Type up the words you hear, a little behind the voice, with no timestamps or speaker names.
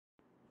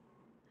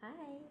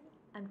Hi,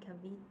 I'm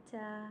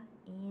Kavita,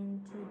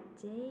 and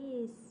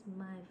today is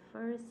my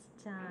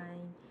first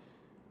time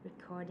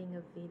recording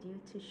a video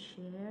to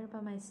share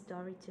about my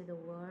story to the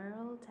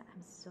world.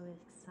 I'm so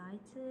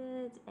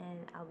excited, and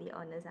I'll be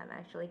honest, I'm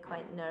actually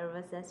quite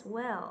nervous as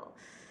well.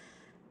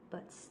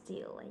 But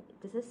still,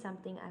 this is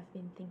something I've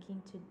been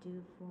thinking to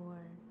do for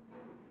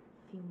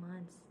a few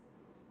months,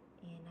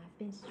 and I've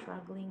been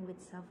struggling with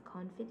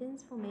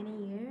self-confidence for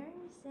many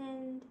years,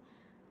 and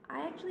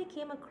I actually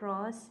came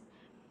across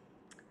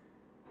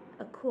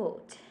a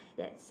quote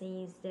that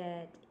says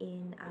that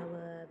in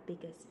our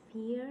biggest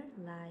fear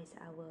lies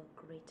our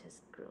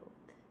greatest growth.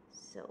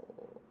 So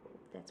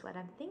that's what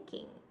I'm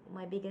thinking.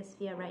 My biggest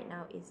fear right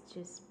now is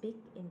to speak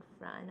in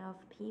front of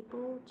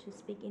people, to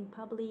speak in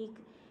public,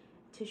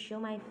 to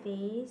show my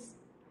face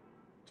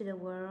to the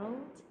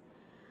world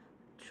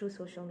through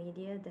social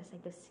media. That's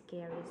like the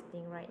scariest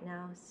thing right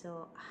now.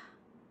 So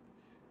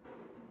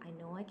I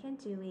know I can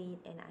do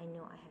it, and I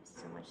know I have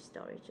so much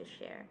story to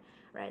share,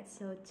 right?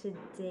 So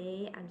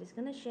today I'm just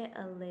gonna share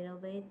a little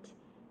bit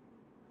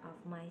of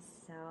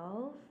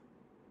myself.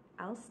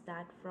 I'll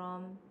start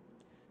from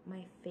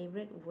my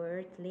favorite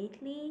word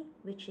lately,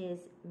 which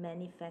is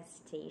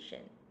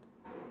manifestation.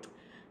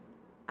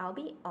 I'll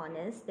be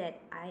honest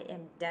that I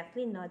am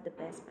definitely not the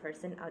best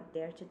person out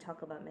there to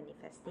talk about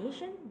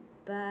manifestation,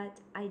 but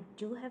I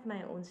do have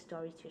my own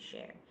story to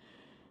share.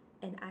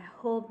 And I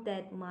hope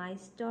that my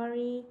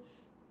story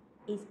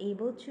is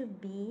able to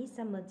be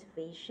some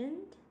motivation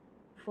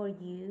for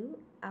you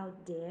out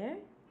there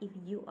if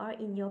you are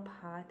in your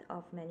path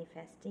of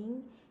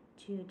manifesting,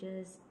 to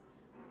just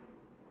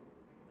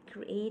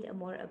create a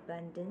more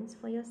abundance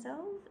for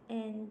yourself,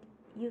 and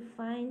you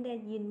find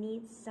that you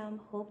need some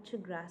hope to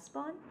grasp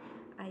on.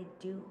 I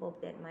do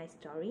hope that my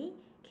story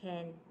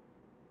can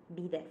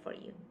be that for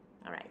you.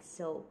 All right,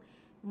 so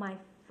my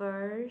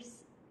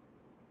first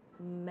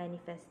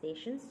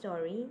manifestation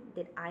story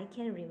that I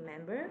can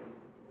remember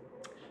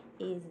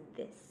is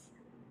this.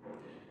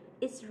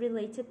 It's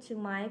related to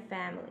my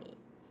family,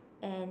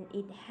 and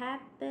it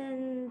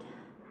happened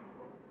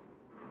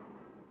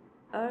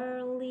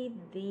early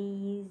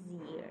this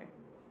year.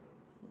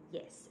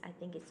 Yes, I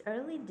think it's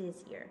early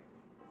this year.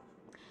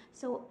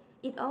 So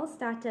it all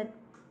started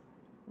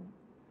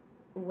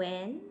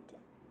when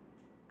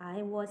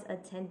I was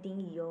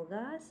attending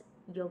yoga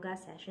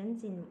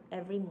sessions in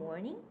every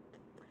morning.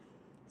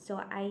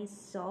 So I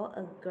saw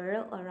a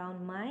girl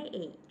around my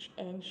age,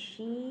 and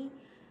she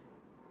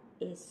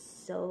is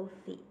so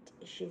fit.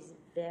 She's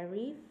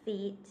very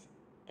fit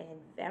and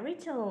very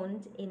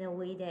toned in a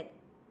way that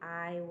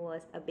I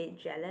was a bit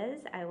jealous.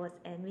 I was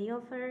envy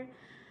of her.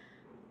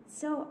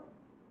 So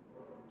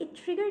it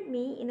triggered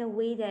me in a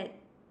way that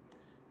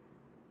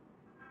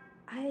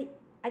I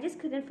I just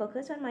couldn't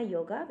focus on my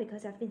yoga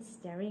because I've been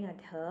staring at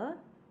her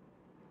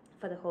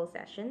for the whole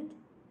session,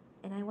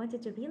 and I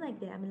wanted to be like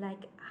that. I'm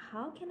like,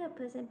 how can a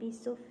person be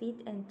so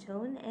fit and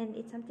toned? And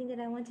it's something that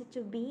I wanted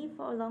to be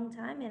for a long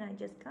time, and I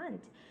just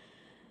can't.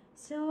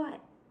 So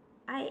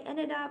I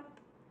ended up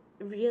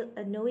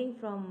knowing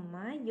from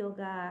my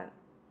yoga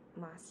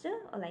master,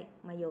 or like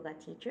my yoga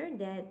teacher,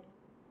 that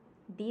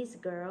this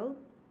girl,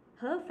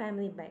 her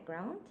family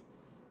background,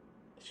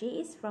 she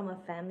is from a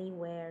family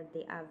where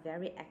they are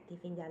very active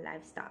in their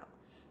lifestyle.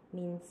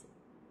 Means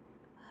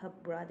her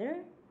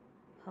brother,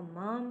 her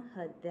mom,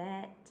 her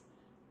dad,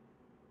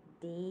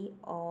 they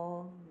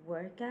all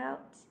work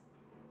out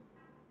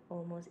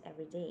almost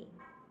every day.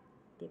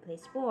 They play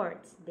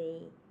sports,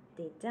 they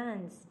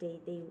dance,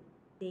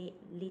 they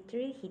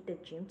literally hit the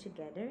gym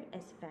together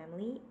as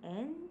family,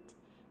 and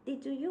they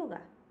do yoga.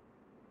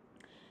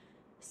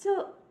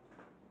 So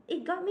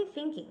it got me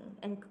thinking,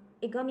 and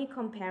it got me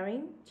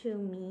comparing to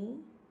me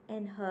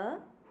and her,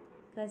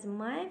 because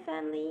my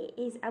family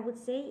is, I would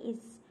say,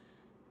 is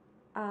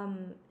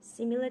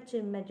similar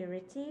to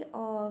majority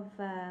of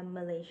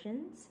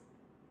Malaysians,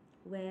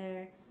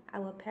 where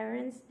our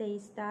parents, they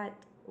start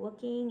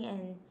working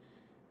and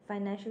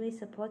financially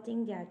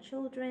supporting their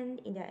children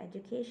in their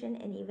education,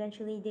 and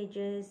eventually they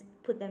just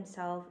put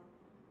themselves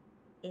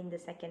in the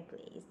second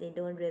place. They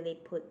don't really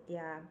put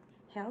their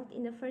health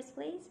in the first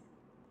place,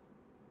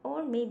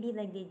 or maybe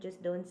like they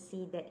just don't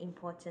see the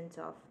importance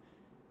of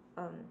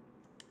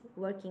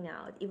working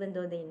out, even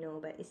though they know,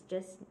 but it's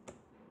just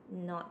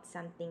not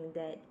something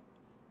that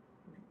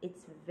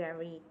it's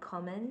very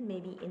common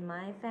maybe in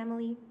my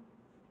family.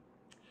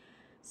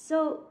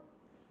 So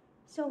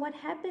what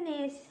happened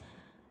is,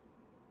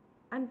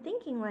 I'm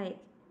thinking like,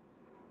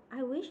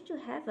 I wish to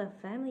have a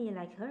family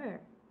like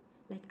her.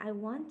 Like, I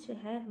want to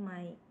have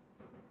my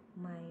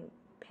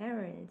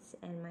parents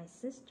and my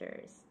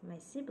sisters, my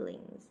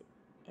siblings,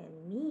 and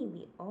me,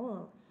 we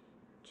all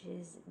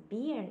just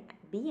be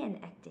an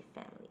active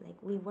family. Like,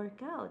 we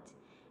work out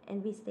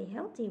and we stay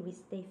healthy, we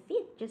stay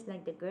fit, just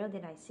like the girl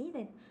that I see,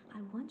 that I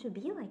want to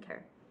be like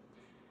her.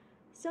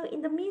 So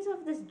in the midst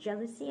of this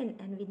jealousy and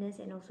enviness,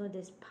 and also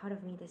this part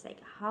of me that's like,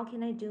 how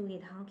can I do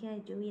it? How can I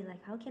do it?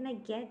 Like, how can I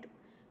get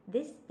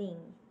this thing?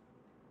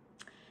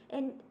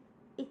 And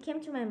it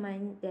came to my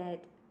mind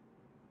that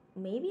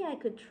maybe I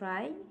could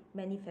try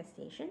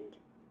manifestation,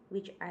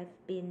 which I've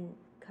been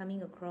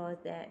coming across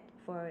that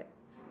for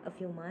a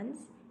few months,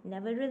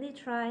 never really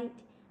tried.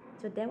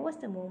 So that was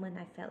the moment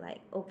I felt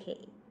like,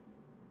 okay,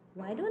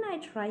 why don't I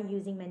try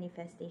using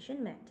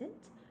manifestation method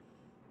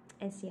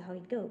and see how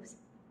it goes?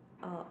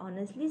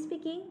 Honestly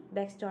speaking,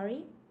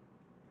 backstory,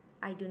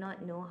 I do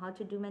not know how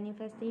to do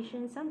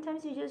manifestation.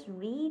 Sometimes you just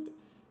read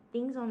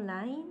things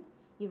online,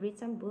 you read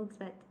some books,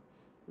 but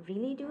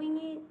really doing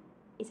it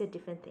is a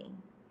different thing.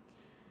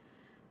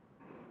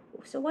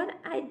 So what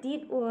I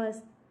did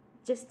was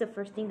just the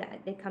first thing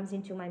that comes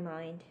into my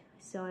mind.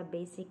 So I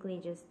basically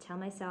just tell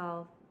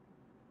myself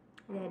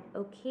that,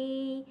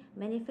 okay,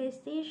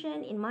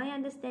 manifestation in my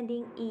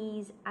understanding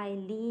is I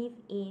live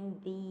in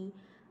the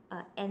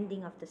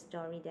ending of the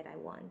story that I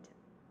want.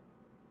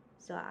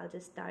 So I'll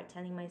just start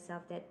telling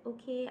myself that,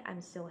 okay,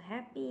 I'm so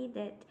happy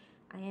that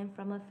I am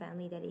from a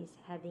family that is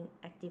having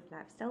active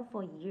lifestyle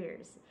for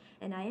years.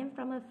 And I am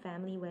from a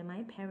family where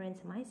my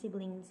parents, my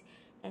siblings,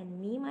 and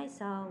me,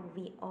 myself,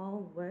 we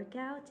all work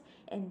out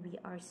and we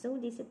are so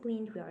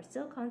disciplined, we are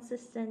so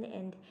consistent,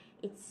 and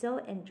it's so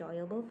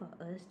enjoyable for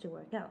us to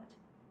work out.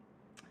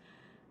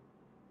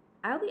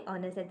 I'll be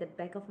honest, at the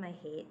back of my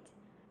head,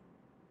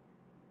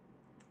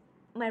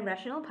 my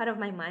rational part of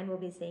my mind will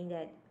be saying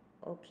that,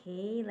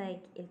 okay,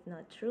 like it's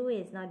not true,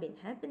 it's not been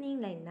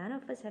happening, like none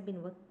of us have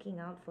been working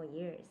out for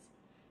years.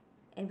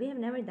 And we have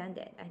never done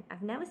that.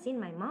 I've never seen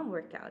my mom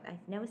work out.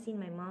 I've never seen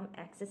my mom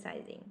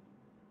exercising.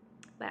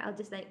 But I'll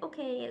just like,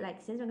 okay,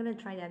 like since I'm gonna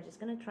try that, I'm just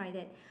gonna try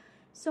that.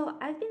 So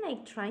I've been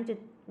like trying to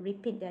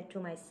repeat that to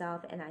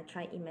myself, and I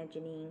try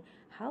imagining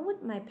how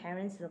would my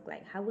parents look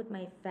like? How would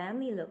my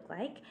family look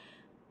like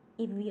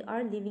if we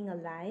are living a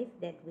life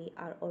that we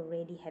are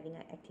already having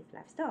an active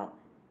lifestyle?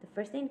 The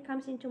first thing that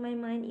comes into my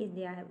mind is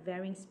they are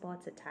wearing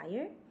sports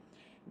attire.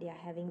 They are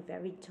having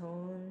very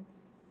toned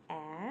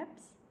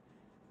abs.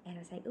 And I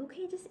was like,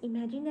 okay, just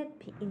imagining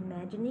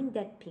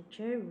that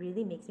picture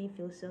really makes me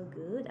feel so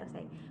good. I was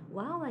like,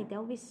 wow, like that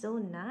would be so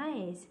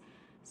nice.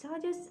 So I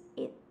just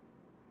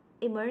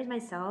immersed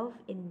myself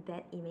in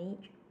that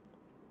image.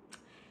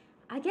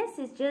 I guess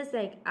it's just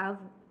like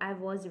I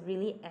was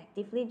really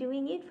actively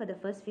doing it for the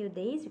first few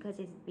days because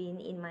it's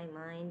been in my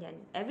mind, and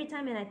every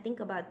time when I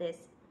think about this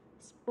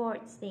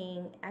sports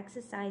thing,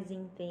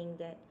 exercising thing,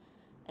 that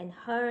and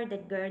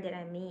that girl that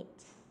I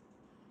meet,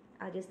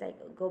 I'll just like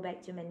go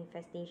back to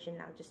manifestation.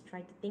 I'll just try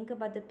to think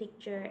about the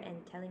picture and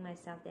telling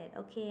myself that,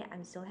 okay,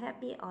 I'm so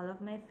happy all of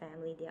my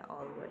family, they're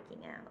all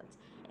working out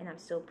and I'm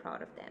so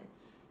proud of them.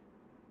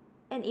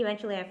 And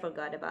eventually I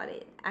forgot about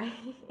it.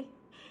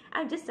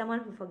 I'm just someone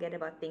who forget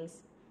about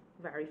things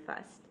very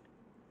fast.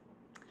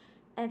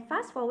 And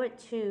fast forward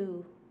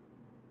to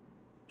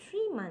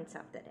 3 months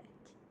after that,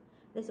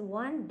 there's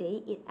one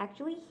day it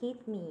actually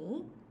hit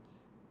me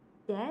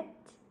that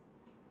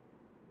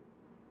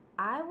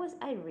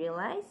I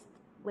realized,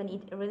 when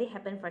it really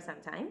happened for some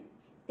time,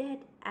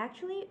 that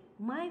actually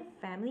my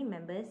family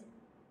members,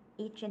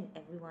 each and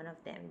every one of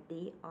them,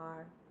 they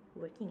are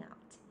working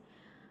out.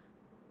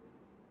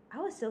 I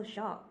was so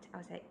shocked. I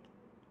was like,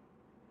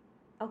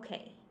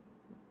 okay,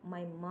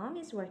 my mom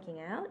is working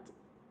out.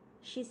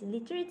 She's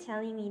literally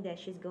telling me that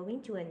she's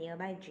going to a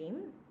nearby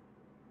gym.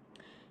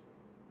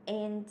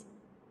 And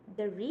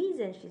the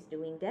reason she's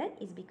doing that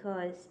is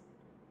because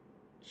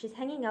she's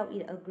hanging out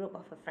with a group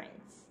of her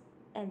friends.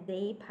 And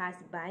they pass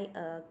by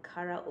a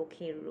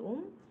karaoke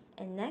room.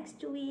 And next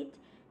to it,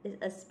 there's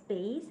a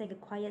space, like a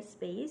quiet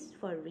space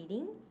for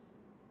reading.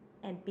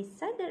 And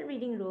beside that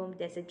reading room,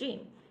 there's a gym.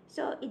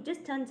 So it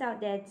just turns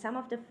out that some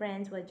of the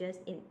friends were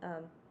just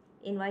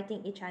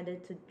inviting each other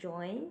to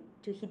join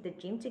to hit the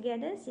gym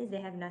together since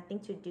they have nothing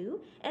to do,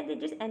 and they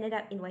just ended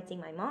up inviting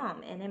my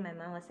mom. And then my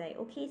mom was like,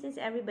 okay, since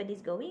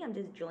everybody's going, I'm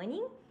just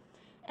joining.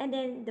 And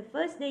then the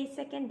first day,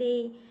 second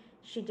day,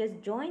 she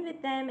just joined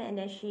with them, and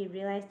then she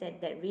realized that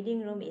that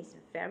reading room is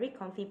a very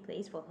comfy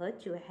place for her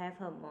to have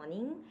her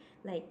morning,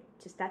 like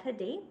to start her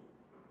day.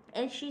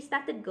 And she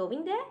started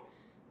going there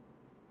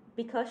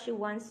because she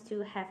wants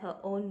to have her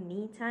own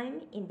me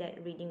time in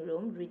that reading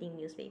room, reading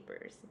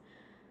newspapers.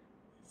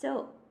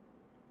 So,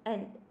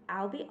 and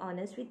I'll be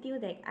honest with you,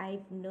 that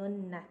I've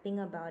known nothing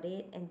about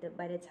it, and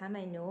by the time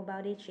I know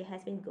about it, she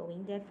has been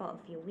going there for a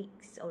few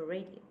weeks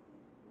already.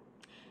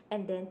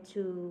 And then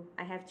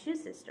I have two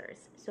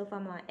sisters. So for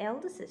my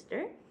elder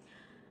sister,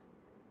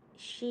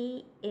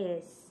 she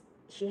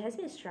has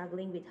been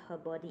struggling with her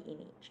body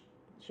image.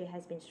 She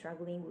has been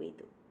struggling with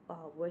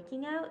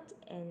working out,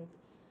 and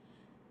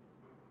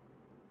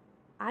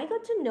I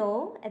got to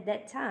know at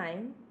that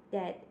time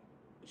that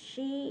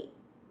she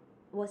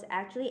was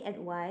actually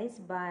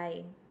advised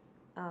by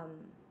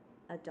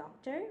a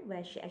doctor,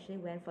 where she actually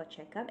went for a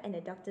checkup, and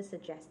the doctor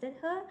suggested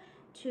her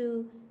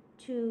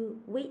to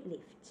weight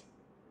lift,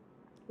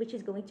 which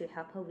is going to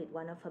help her with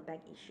one of her back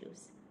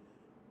issues.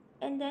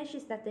 And then she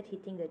started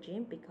hitting the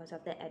gym because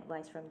of the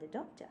advice from the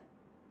doctor.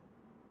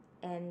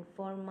 And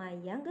for my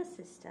younger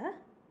sister,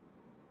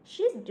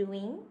 she's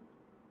doing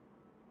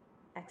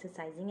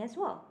exercising as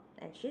well,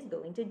 and she's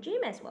going to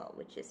gym as well,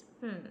 which is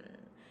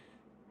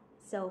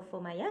So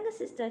for my younger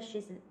sister,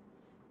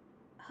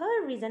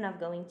 her reason of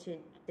going to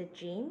the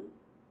gym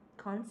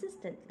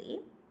consistently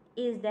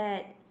is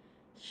that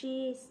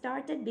she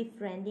started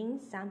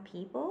befriending some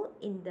people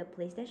in the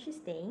place that she's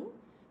staying.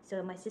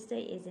 So my sister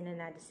is in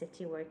another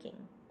city working,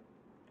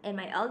 and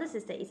my elder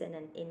sister is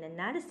in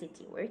another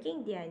city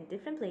working. They are in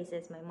different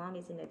places. My mom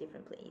is in a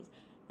different place,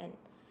 and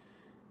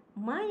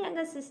my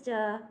younger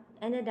sister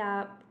ended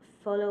up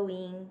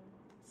following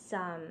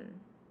some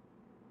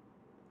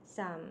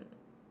some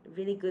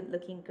really good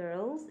looking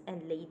girls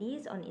and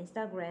ladies on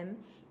Instagram,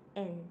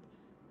 and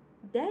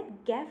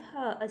that gave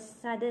her a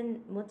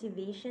sudden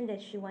motivation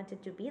that she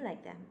wanted to be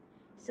like them.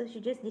 So she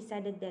just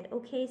decided that,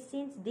 okay,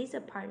 since this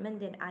apartment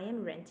that I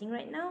am renting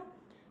right now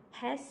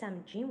has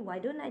some gym, why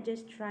don't I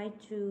just try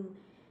to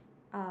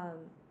um,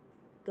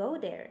 go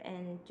there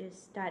and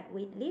just start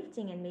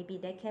weightlifting, and maybe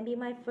that can be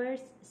my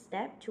first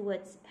step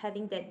towards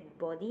having that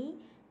body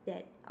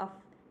that of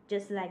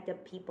just like the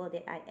people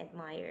that I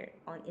admire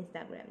on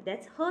Instagram.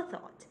 That's her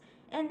thought.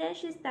 And then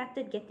she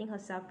started getting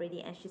herself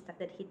ready, and she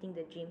started hitting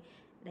the gym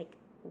like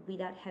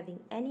without having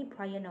any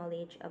prior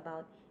knowledge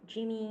about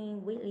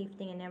gymming,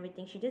 weightlifting, and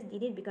everything. She just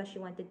did it because she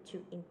wanted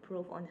to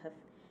improve on her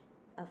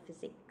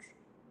physique.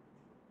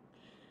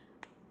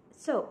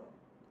 So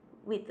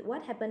with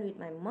what happened with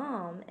my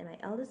mom and my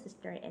elder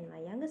sister and my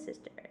younger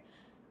sister,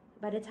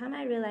 by the time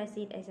I realized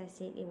it, as I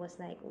said, it was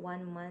like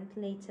 1 month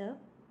later,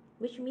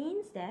 which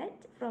means that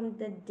from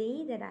the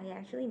day that I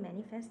actually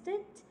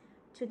manifested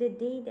to the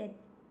day that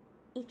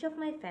each of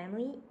my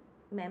family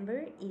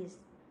member is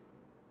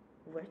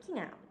working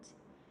out,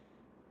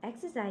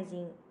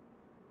 exercising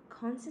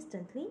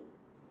consistently,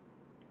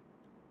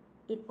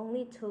 it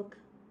only took,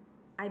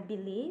 I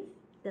believe,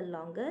 the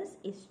longest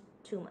is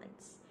 2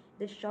 months.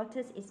 The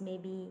shortest is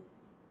maybe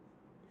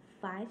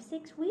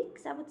 5-6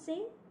 weeks, I would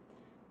say.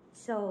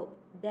 So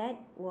that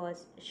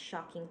was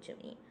shocking to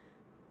me.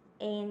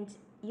 And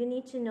you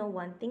need to know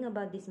one thing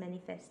about this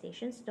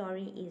manifestation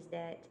story is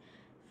that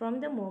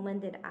from the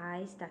moment that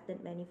I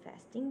started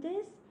manifesting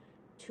this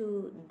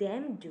to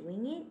them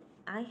doing it,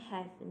 I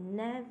have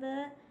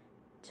never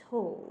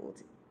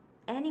told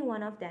any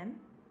one of them,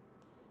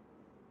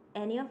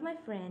 any of my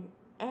friends,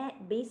 and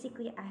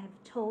basically I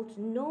have told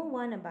no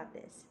one about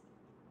this.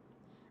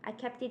 I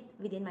kept it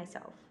within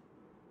myself,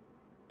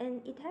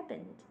 and it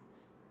happened.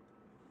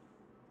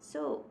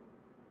 So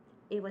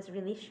it was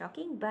really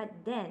shocking, but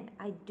then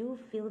I do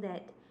feel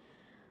that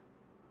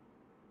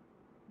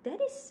that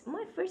is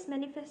my first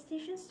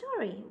manifestation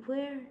story,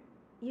 where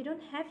you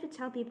don't have to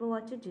tell people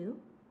what to do.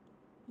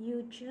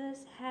 You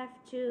just have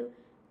to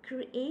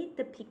create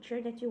the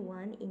picture that you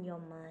want in your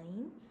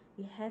mind.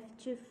 You have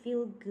to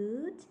feel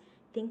good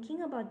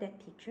thinking about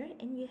that picture,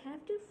 and you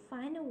have to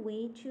find a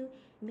way to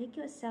make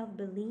yourself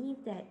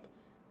believe that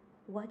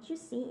what you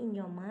see in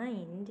your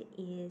mind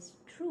is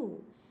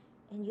true,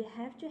 and you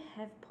have to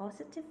have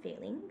positive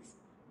feelings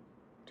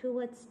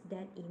towards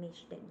that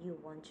image that you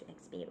want to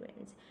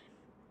experience,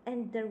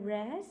 and the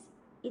rest,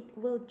 it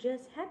will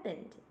just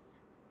happen.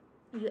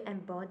 You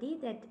embody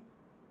that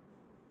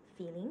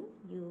feeling,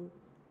 you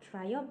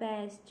try your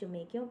best to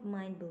make your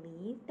mind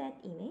believe that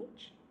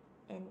image,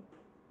 and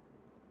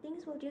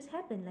things will just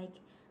happen. Like,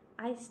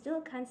 I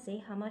still can't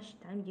say how much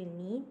time you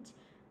need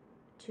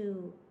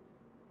to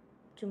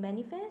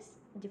manifest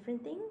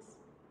different things,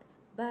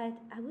 but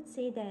I would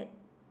say that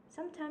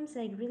sometimes,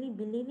 like, really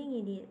believing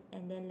in it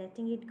and then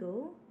letting it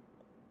go,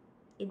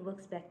 it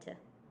works better.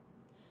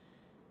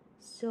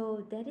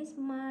 So that is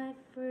my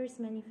first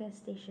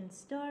manifestation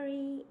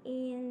story,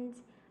 and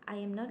I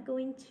am not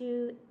going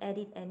to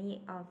edit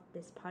any of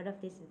this part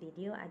of this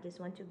video. I just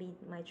want to be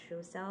my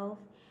true self.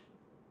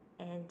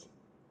 And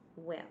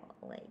well,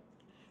 like,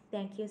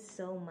 thank you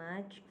so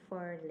much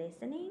for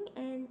listening,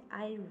 and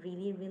I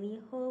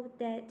really hope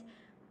that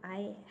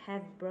I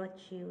have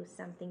brought you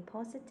something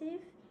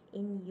positive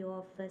in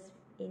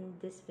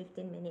this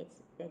 15 minutes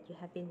that you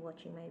have been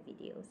watching my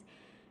videos.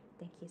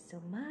 Thank you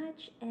so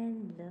much,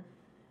 and love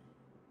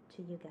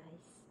to you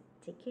guys.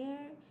 Take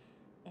care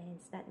and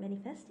start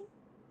manifesting.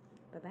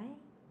 Bye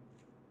bye.